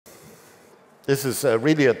This is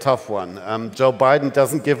really a tough one. Joe Biden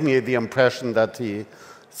doesn't give me the impression that he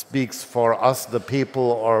speaks for us, the people,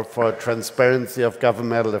 or for transparency of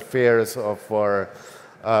governmental affairs, or for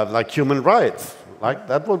like human rights. Like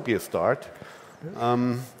that would be a start.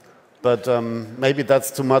 But maybe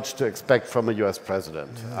that's too much to expect from a US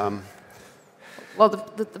president. Well,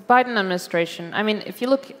 the Biden administration, I mean, if you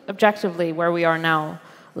look objectively where we are now,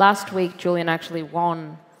 last week Julian actually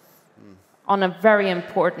won on a very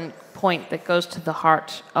important point that goes to the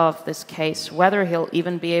heart of this case, whether he'll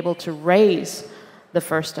even be able to raise the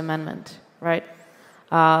First Amendment, right?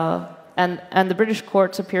 And the British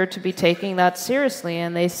courts appear to be taking that seriously,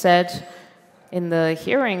 and they said in the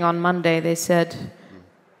hearing on Monday, they said,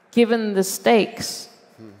 given the stakes,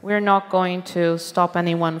 we're not going to stop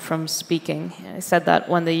anyone from speaking. I said that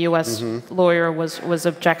when the US lawyer was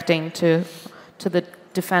objecting to the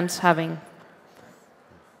defense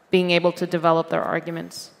being able to develop their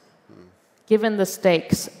arguments. Given the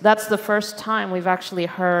stakes, that's the first time we've actually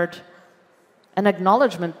heard an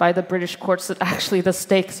acknowledgement by the British courts that actually the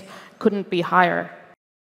stakes couldn't be higher.